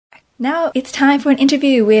Now it's time for an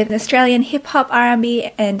interview with Australian hip-hop, R&B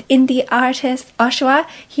and indie artist Oshawa,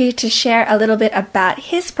 here to share a little bit about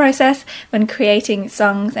his process when creating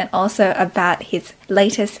songs and also about his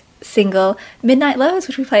latest single, Midnight Lows,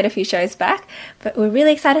 which we played a few shows back. But we're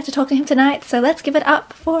really excited to talk to him tonight, so let's give it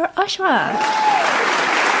up for Oshawa.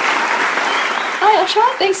 Hi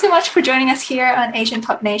Oshawa, thanks so much for joining us here on Asian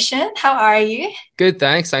Pop Nation. How are you? Good,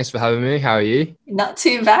 thanks. Thanks for having me. How are you? Not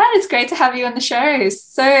too bad. It's great to have you on the show.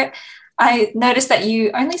 So I noticed that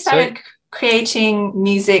you only started creating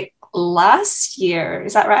music last year.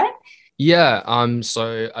 Is that right? Yeah.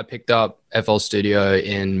 So I picked up FL Studio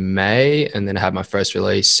in May and then had my first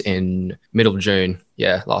release in middle of June.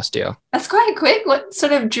 Yeah, last year. That's quite quick. What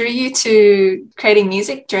sort of drew you to creating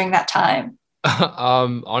music during that time?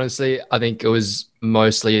 Honestly, I think it was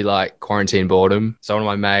mostly like quarantine boredom. So one of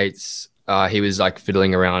my mates, he was like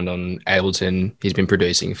fiddling around on Ableton. He's been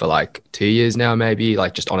producing for like 2 years now, maybe,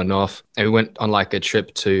 like just on and off. And we went on like a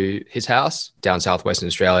trip to his house down southwestern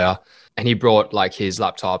Australia. And he brought like his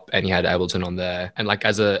laptop and he had Ableton on there. And like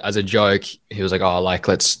as a joke, he was like, oh, like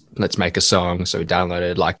let's make a song. So we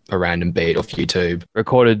downloaded like a random beat off YouTube,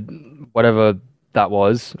 recorded whatever that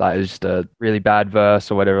was. Like it was just a really bad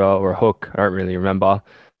verse or whatever, or a hook. I don't really remember.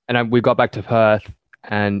 And we got back to Perth,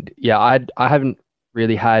 and yeah, I haven't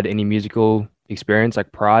really had any musical experience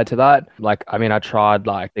like prior to that. Like, I mean, I tried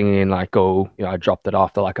like singing like Go, I dropped it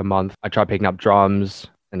after like a month. I tried picking up drums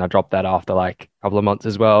and I dropped that after like a couple of months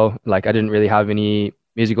as well. Like I didn't really have any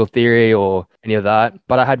musical theory or any of that,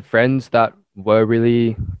 but I had friends that were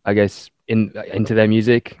really, I guess, into their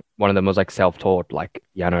music. One of them was like self-taught, like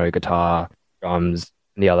piano, guitar, drums,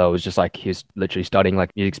 and the other was just like he was literally studying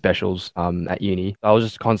like music specials at uni. I was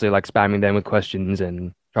just constantly like spamming them with questions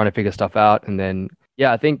and trying to figure stuff out. And then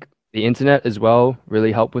I think the internet as well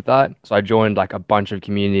really helped with that. So I joined like a bunch of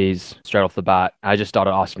communities straight off the bat. I just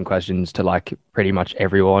started asking questions to like pretty much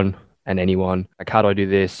everyone and anyone. Like, how do I do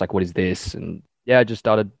this? Like, what is this? And yeah, I just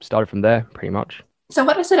started from there pretty much. So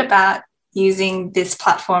what is it about using this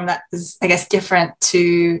platform that is, I guess, different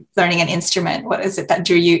to learning an instrument? What is it that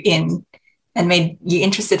drew you in and made you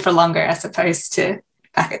interested for longer as opposed to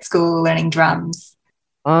back at school learning drums?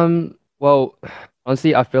 Well,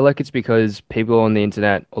 honestly, I feel like it's because people on the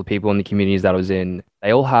internet or people in the communities that I was in,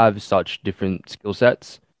 they all have such different skill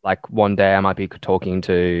sets. Like one day I might be talking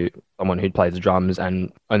to someone who plays the drums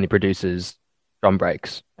and only produces drum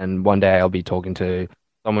breaks. And one day I'll be talking to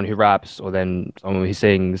someone who raps or then someone who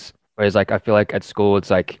sings. Whereas like I feel like at school,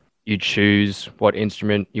 it's like you choose what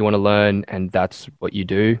instrument you want to learn and that's what you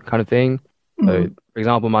do kind of thing. So, for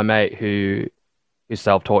example, my mate who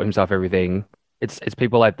self-taught himself everything, it's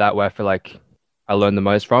people like that where I feel like I learn the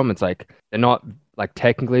most from. It's like they're not like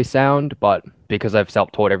technically sound, but because they've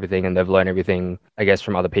self-taught everything and they've learned everything, I guess,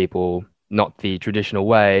 from other people, not the traditional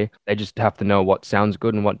way, they just have to know what sounds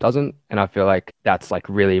good and what doesn't. And I feel like that's like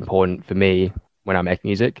really important for me when I make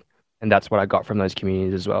music. And that's what I got from those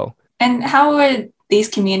communities as well. And how were these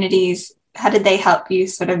communities, how did they help you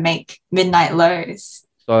sort of make Midnight Lows?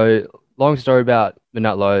 So long story about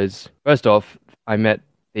Midnight Lows. First off, I met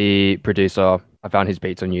the producer. I found his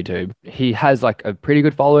beats on YouTube. He has like a pretty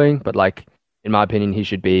good following, but like in my opinion, he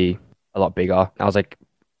should be a lot bigger. I was like,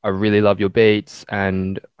 I really love your beats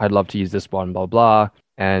and I'd love to use this one, blah, blah.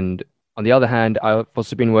 And on the other hand, I've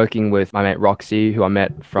also been working with my mate Roxy, who I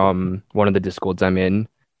met from one of the Discords I'm in.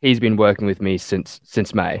 He's been working with me since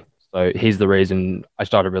May. So he's the reason I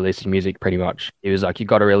started releasing music pretty much. He was like, you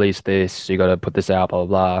got to release this, you got to put this out, blah,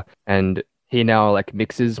 blah, blah. And he now like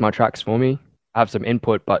mixes my tracks for me. I have some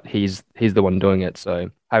input, but he's the one doing it. So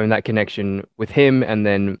having that connection with him and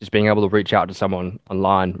then just being able to reach out to someone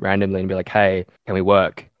online randomly and be like, hey, can we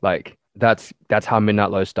work? Like that's how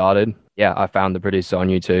Midnight Low started. Yeah, I found the producer on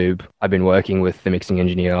YouTube. I've been working with the mixing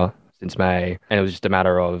engineer since May, and it was just a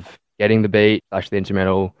matter of getting the beat, the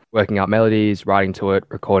instrumental, working out melodies, writing to it,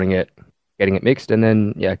 recording it, getting it mixed, and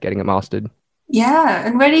then getting it mastered. Yeah.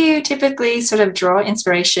 And where do you typically sort of draw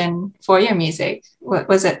inspiration for your music? What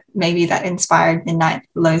was it maybe that inspired Midnight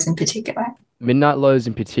Lows in particular? Midnight Lows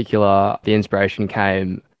in particular, the inspiration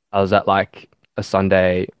came, I was at like a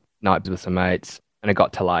Sunday night with some mates and it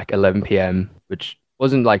got to like 11 p.m, which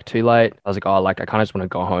wasn't like too late. I was like, oh, like I kind of just want to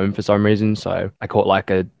go home for some reason. So I caught like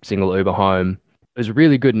a single Uber home. It was a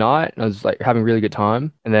really good night. I was like having a really good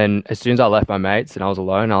time. And then as soon as I left my mates and I was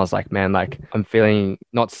alone, I was like, man, like I'm feeling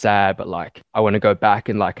not sad, but like I want to go back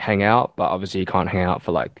and like hang out. But obviously you can't hang out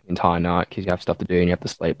for like the entire night because you have stuff to do and you have to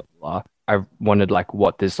sleep, blah, blah. I wondered like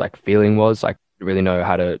what this like feeling was. Like I didn't really know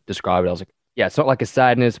how to describe it. I was like, yeah, it's not like a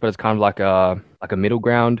sadness, but it's kind of like a middle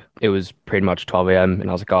ground. It was pretty much 12 a.m. and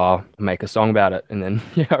I was like, oh, I'll make a song about it. And then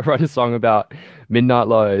yeah, I wrote a song about midnight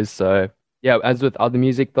lows. So yeah, as with other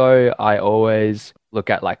music though, I always look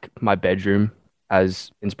at like my bedroom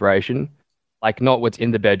as inspiration. Like not what's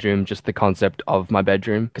in the bedroom, just the concept of my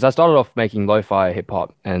bedroom. Because I started off making lo-fi hip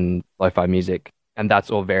hop and lo-fi music, and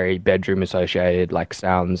that's all very bedroom associated, like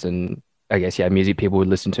sounds and I guess, yeah, music people would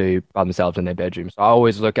listen to by themselves in their bedroom. So I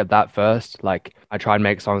always look at that first. Like I try and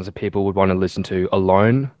make songs that people would want to listen to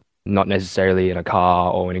alone, not necessarily in a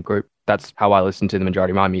car or in a group. That's how I listen to the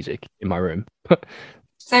majority of my music in my room.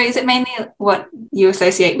 So is it mainly what you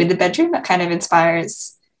associate with the bedroom that kind of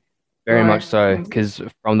inspires Very much your so, music? because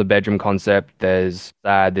from the bedroom concept, there's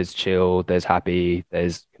sad, there's chill, there's happy,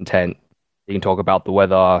 there's content. You can talk about the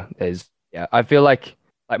weather. There's, yeah, I feel like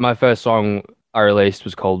my first song I released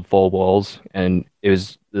was called Four Walls, and it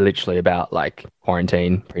was literally about like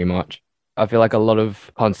quarantine, pretty much. I feel like a lot of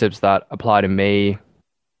concepts that apply to me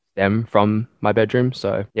stem from my bedroom.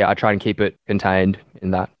 So yeah, I try and keep it contained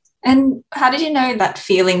in that. And how did you know that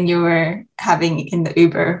feeling you were having in the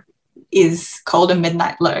Uber is called a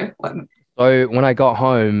midnight low? What, So when I got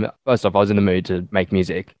home, first off, I was in the mood to make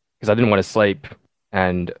music because I didn't want to sleep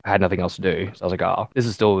and I had nothing else to do. So I was like, oh, this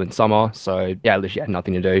is still in summer. So yeah, I literally had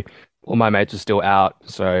nothing to do. All my mates were still out,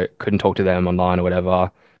 so couldn't talk to them online or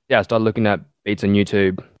whatever. Yeah, I started looking at beats on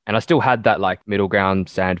YouTube and I still had that like middle ground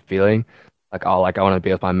sand feeling. Like, oh, like I want to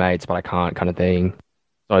be with my mates, but I can't kind of thing.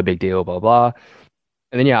 It's not a big deal, blah, blah.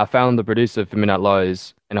 And then yeah, I found the producer for Midnight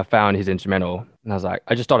Lows and I found his instrumental. And I was like,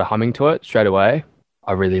 I just started humming to it straight away.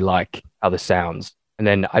 I really like how this sounds. And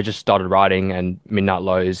then I just started writing, and Midnight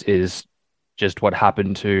Lows is just what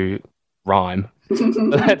happened to rhyme.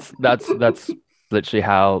 That's literally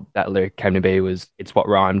how that lyric came to be, was it's what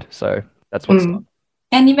rhymed. So that's what Mm. started.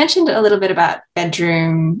 And you mentioned a little bit about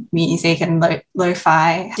bedroom music and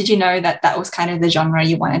lo-fi. Did you know that that was kind of the genre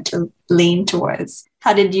you wanted to lean towards?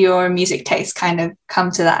 How did your music taste kind of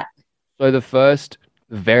come to that? So the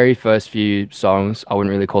very first few songs, I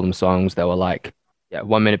wouldn't really call them songs. They were like, yeah,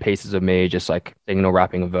 1 minute pieces of me just like singing or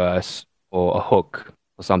rapping a verse or a hook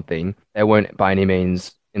or something. They weren't by any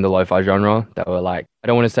means in the lo-fi genre. They were like, I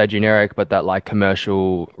don't want to say generic, but that like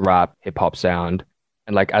commercial rap, hip hop sound.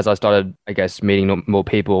 And like as I started, I guess, meeting more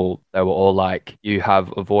people, they were all like, you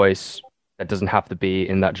have a voice that doesn't have to be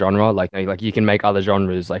in that genre. Like you can make other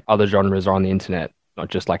genres, like other genres are on the internet, not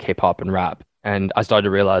just like hip hop and rap. And I started to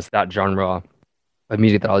realize that genre of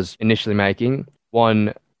music that I was initially making,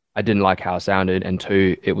 one, I didn't like how it sounded, and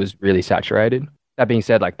two, it was really saturated. That being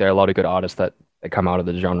said, like there are a lot of good artists that come out of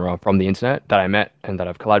the genre from the internet that I met and that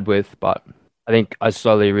I've collabed with, but I think I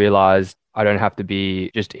slowly realized I don't have to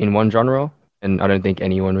be just in one genre, and I don't think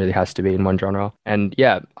anyone really has to be in one genre. And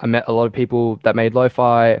yeah, I met a lot of people that made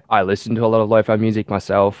lo-fi. I listened to a lot of lo-fi music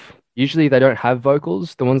myself. Usually they don't have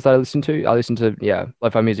vocals. The ones that I listen to, yeah,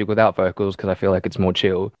 lo-fi music without vocals because I feel like it's more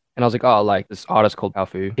chill. And I was like, oh, like this artist called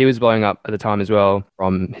Alfu. He was blowing up at the time as well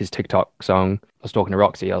from his TikTok song. I was talking to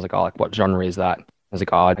Roxy. I was like, oh, like what genre is that? I was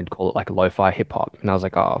like, oh, I'd call it like lo-fi hip hop. And I was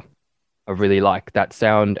like, oh, I really like that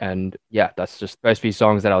sound. And yeah, that's just first few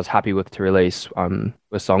songs that I was happy with to release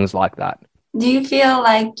were songs like that. Do you feel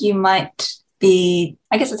like you might be,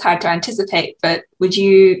 I guess it's hard to anticipate, but would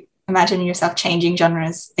you imagine yourself changing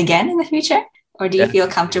genres again in the future? Or do you feel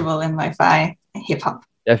Definitely. comfortable in lo-fi hip hop?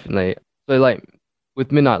 Definitely. So like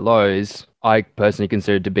with Midnight Lows, I personally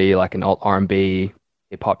consider it to be like an alt R&B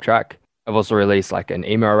hip hop track. I've also released like an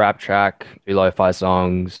emo rap track, two lo-fi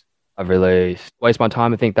songs. I've released Waste My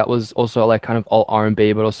Time. I think that was also like kind of alt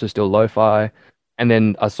R&B, but also still lo-fi. And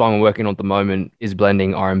then a song I'm working on at the moment is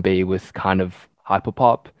blending R&B with kind of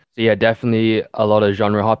hyperpop. So yeah, definitely a lot of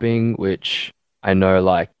genre hopping, which I know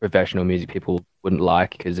like professional music people wouldn't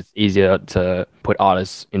like because it's easier to put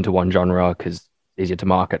artists into one genre because it's easier to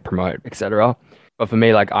market, promote, etc. But for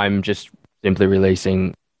me, like I'm just simply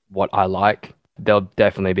releasing what I like. There'll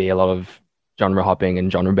definitely be a lot of genre hopping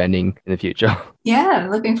and genre bending in the future. Yeah,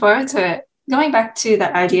 looking forward to it. Going back to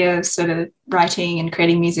that idea of sort of writing and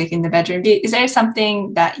creating music in the bedroom, is there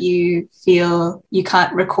something that you feel you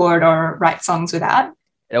can't record or write songs without?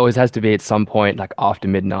 It always has to be at some point like after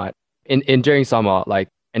midnight. In during summer, like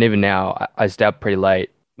and even now, I stay up pretty late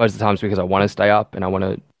most of the times because I want to stay up and I want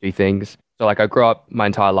to do things. So like I grew up my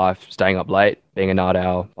entire life staying up late, being a night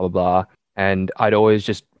owl, blah blah blah. And I'd always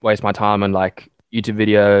just waste my time on like YouTube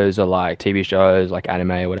videos or like TV shows, like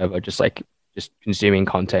anime or whatever, just consuming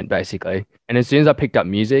content basically. And as soon as I picked up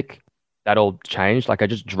music, that all changed. Like I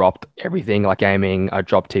just dropped everything, like gaming, I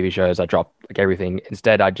dropped TV shows, I dropped like everything.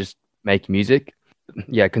 Instead, I just make music.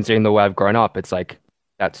 Yeah, considering the way I've grown up, it's like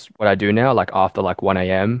that's what I do now. Like after like 1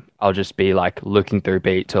 a.m., I'll just be like looking through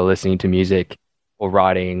beats or listening to music or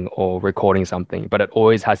writing or recording something. But it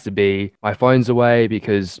always has to be my phone's away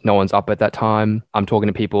because no one's up at that time. I'm talking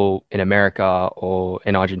to people in America or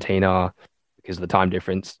in Argentina because of the time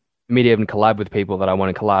difference. For me to even collab with people that I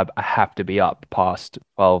want to collab, I have to be up past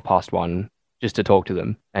 12, past 1 just to talk to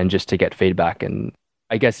them and just to get feedback. And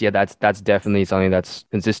I guess, yeah, that's definitely something that's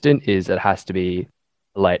consistent is it has to be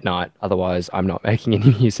late night. Otherwise, I'm not making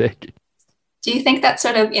any music. Do you think that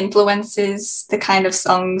sort of influences the kind of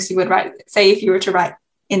songs you would write? Say, if you were to write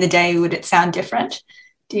in the day, would it sound different?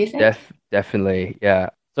 Do you think? Definitely, yeah.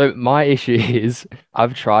 So my issue is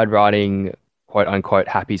I've tried writing quote unquote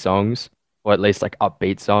happy songs or at least like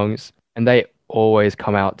upbeat songs, and they always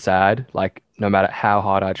come out sad. Like no matter how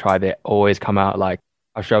hard I try, they always come out like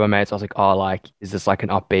I showed my mates. I was like, "Oh, like is this like an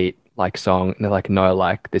upbeat like song?" And they're like, "No,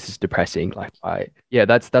 like this is depressing." Like yeah,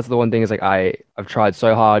 that's the one thing is like I've tried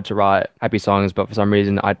so hard to write happy songs, but for some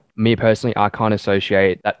reason, me personally, I can't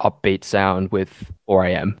associate that upbeat sound with 4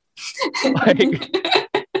 a.m. Like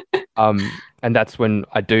and that's when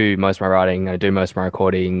I do most of my writing, I do most of my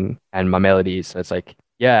recording and my melodies. So it's like,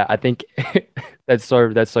 yeah, I think that's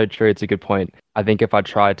so true. It's a good point. I think if I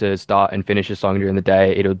tried to start and finish a song during the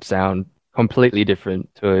day, it would sound completely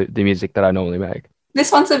different to the music that I normally make.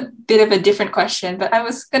 This one's a bit of a different question, but I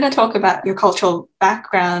was going to talk about your cultural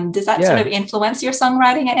background. Does that sort Yeah, of influence your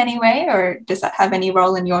songwriting in any way, or does that have any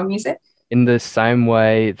role in your music? in the same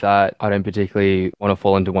way that I don't particularly want to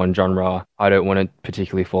fall into one genre, I don't want to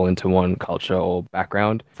particularly fall into one culture or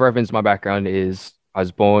background. For reference, my background is I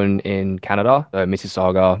was born in Canada, so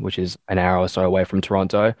Mississauga, which is an hour or so away from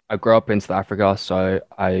Toronto. I grew up in South Africa, so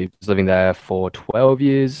I was living there for 12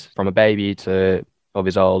 years, from a baby to 12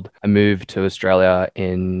 years old. I moved to Australia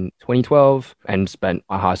in 2012 and spent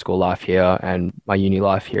my high school life here and my uni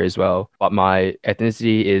life here as well. But my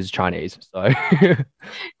ethnicity is Chinese, so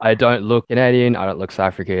I don't look Canadian, I don't look South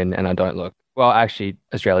African, and I don't look well, actually,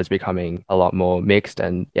 Australia's becoming a lot more mixed,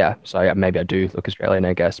 and yeah, so yeah, maybe I do look Australian,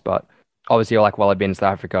 I guess, but obviously, like while I've been in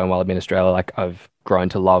South Africa and while I've been in Australia, like I've grown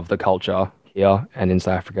to love the culture here and in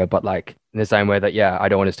South Africa. But like in the same way that, yeah, I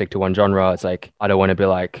don't want to stick to one genre. It's like I don't want to be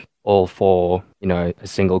like all for, a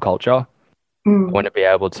single culture. I Mm. want to be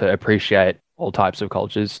able to appreciate all types of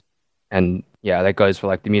cultures. And yeah, that goes for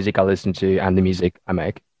like the music I listen to and the music I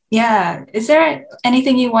make. Yeah. Is there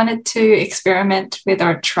anything you wanted to experiment with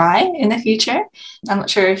or try in the future? I'm not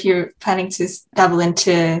sure if you're planning to dabble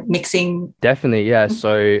into mixing. Definitely, yeah.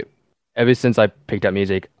 So ever since I picked up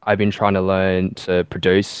music, I've been trying to learn to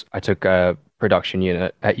produce. I took a production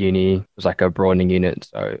unit at uni. It was like a broadening unit,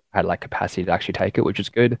 so I had like capacity to actually take it, which was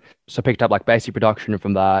good. So I picked up like basic production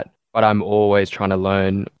from that, but I'm always trying to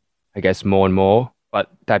learn, I guess, more and more.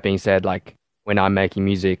 But that being said, like when I'm making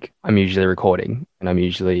music, I'm usually recording and I'm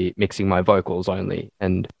usually mixing my vocals only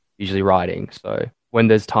and usually writing. So when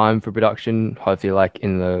there's time for production, hopefully like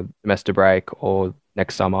in the semester break or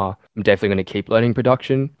next summer, I'm definitely going to keep learning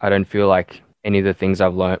production. I don't feel like any of the things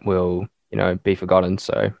I've learned will, be forgotten.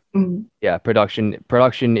 So Mm. yeah,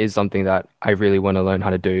 production is something that I really want to learn how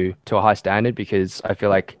to do to a high standard because I feel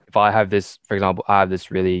like if I have this, for example, I have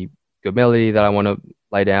this really good melody that I want to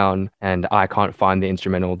lay down and I can't find the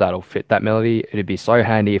instrumental that'll fit that melody, it'd be so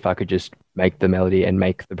handy if I could just make the melody and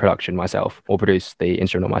make the production myself or produce the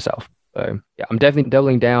instrumental myself. So yeah, I'm definitely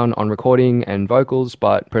doubling down on recording and vocals,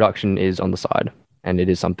 but production is on the side and it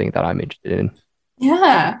is something that I'm interested in.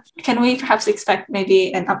 Yeah. Can we perhaps expect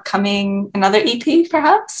maybe another EP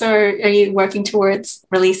perhaps? Or are you working towards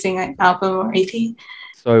releasing an album or EP?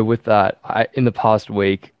 So with that, in the past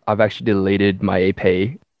week, I've actually deleted my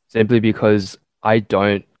EP simply because I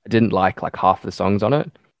didn't like half the songs on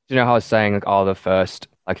it. You know how I was saying like the first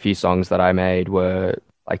like few songs that I made were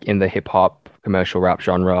like in the hip hop commercial rap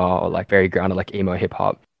genre or like very grounded like emo hip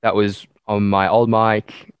hop. That was on my old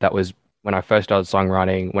mic. That was when I first started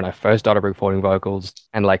songwriting, when I first started recording vocals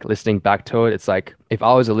and like listening back to it, it's like if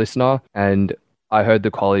I was a listener and I heard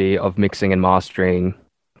the quality of mixing and mastering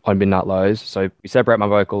on Midnight Lows. So we separate my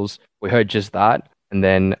vocals. We heard just that. And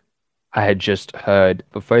then I had just heard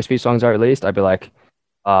the first few songs I released. I'd be like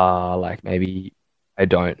maybe I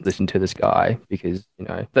don't listen to this guy because,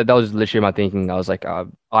 that was literally my thinking. I was like,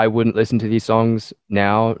 I wouldn't listen to these songs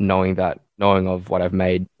now, knowing of what I've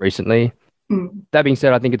made recently. Mm. That being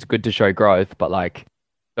said, I think it's good to show growth, but like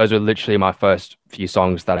those were literally my first few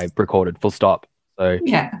songs that I recorded, full stop. So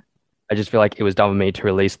Yeah. I just feel like it was dumb of me to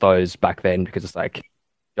release those back then because it's like you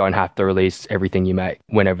don't have to release everything you make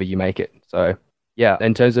whenever you make it. So yeah,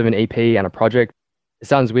 in terms of an EP and a project, it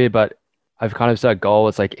sounds weird, but I've kind of set a goal.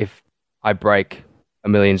 It's like if I break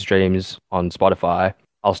 1 million streams on Spotify,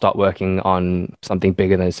 I'll start working on something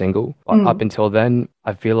bigger than a single. But up Mm. until then,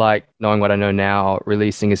 I feel like knowing what I know now,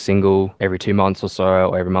 releasing a single every 2 months or so,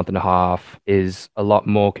 or every month and a half, is a lot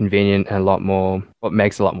more convenient and a lot more, what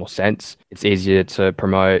makes a lot more sense. It's easier to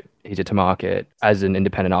promote, easier to market. As an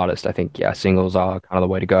independent artist, I think, yeah, singles are kind of the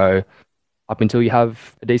way to go up until you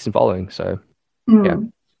have a decent following. So, yeah.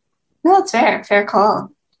 Mm. No, that's fair, fair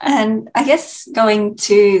call. And I guess going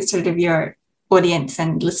to sort of your audience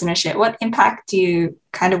and listenership, what impact do you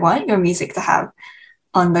kind of want your music to have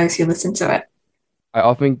on those who listen to it? I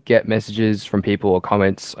often get messages from people or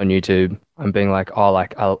comments on YouTube. I'm being like, oh,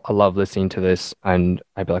 like I love listening to this, and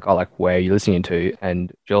I'd be like, oh, like where are you listening to?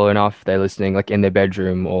 And sure enough, they're listening like in their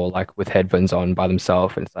bedroom or like with headphones on by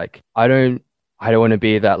themselves. And it's like I don't want to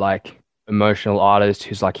be that like emotional artist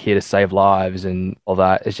who's like here to save lives and all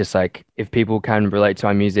that. It's just like if people can relate to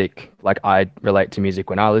my music, like I relate to music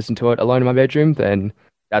when I listen to it alone in my bedroom, then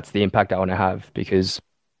that's the impact I want to have because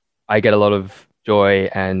I get a lot of joy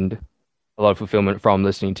and a lot of fulfillment from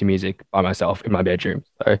listening to music by myself in my bedroom.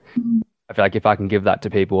 So I feel like if I can give that to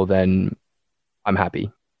people, then I'm happy.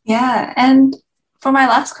 Yeah. And for my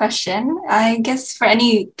last question, I guess for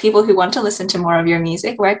any people who want to listen to more of your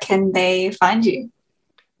music, where can they find you?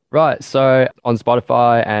 Right. So on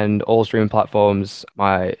Spotify and all streaming platforms,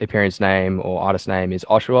 my appearance name or artist name is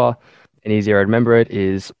Oshua. An easier to remember it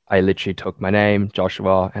is I literally took my name,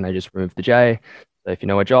 Joshua, and I just removed the J. So if you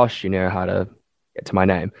know a Josh, you know how to get to my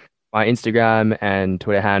name. My Instagram and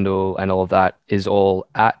Twitter handle and all of that is all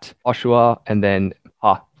at Oshua and then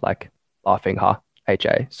ha, like laughing ha,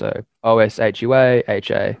 HA. So OSHUA,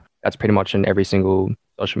 HA. That's pretty much in every single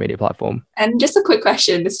social media platform. And just a quick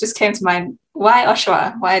question, this just came to mind. Why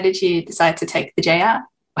Oshawa? Why did you decide to take the J out?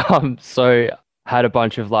 So I had a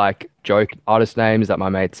bunch of like joke artist names that my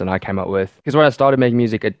mates and I came up with. Because when I started making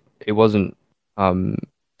music, it wasn't um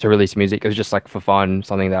to release music. It was just like for fun,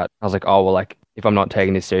 something that I was like, oh well, like if I'm not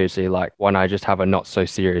taking this seriously, like why not I just have a not so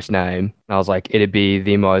serious name? And I was like, it'd be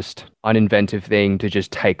the most uninventive thing to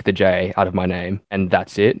just take the J out of my name and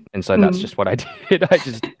that's it. And so that's Mm. just what I did. I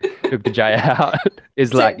just took the J out.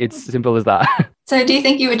 It's So, like it's simple as that. so do you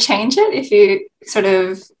think you would change it if you sort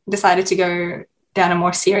of decided to go down a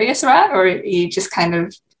more serious route, or you just kind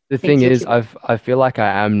of The think thing you'll is, keep it? I feel like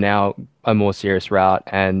I am now a more serious route,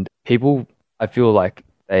 and people, I feel like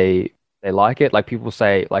they like it. Like people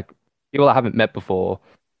say, like people I haven't met before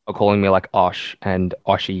are calling me like Osh and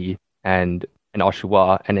Oshi and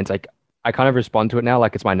Oshua, and it's like I kind of respond to it now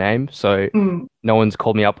like it's my name. So Mm. no one's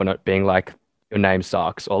called me up on it being like your name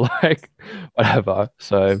sucks or like whatever.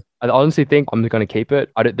 So I honestly think I'm going to keep it.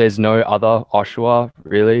 There's no other Oshua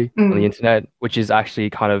really on the Mm. internet, which is actually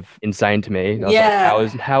kind of insane to me. I was like, Yeah.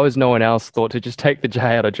 how has no one else thought to just take the J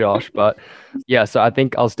out of Josh? But yeah, so I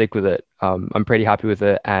think I'll stick with it. I'm pretty happy with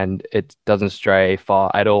it, and it doesn't stray far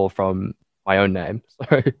at all from my own name.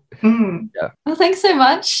 So Mm. yeah, Well, thanks so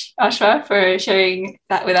much, Ashra, for sharing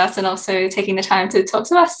that with us and also taking the time to talk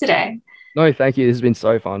to us today. no, thank you. This has been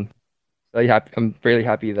so fun. Really happy. I'm really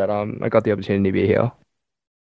happy that I got the opportunity to be here.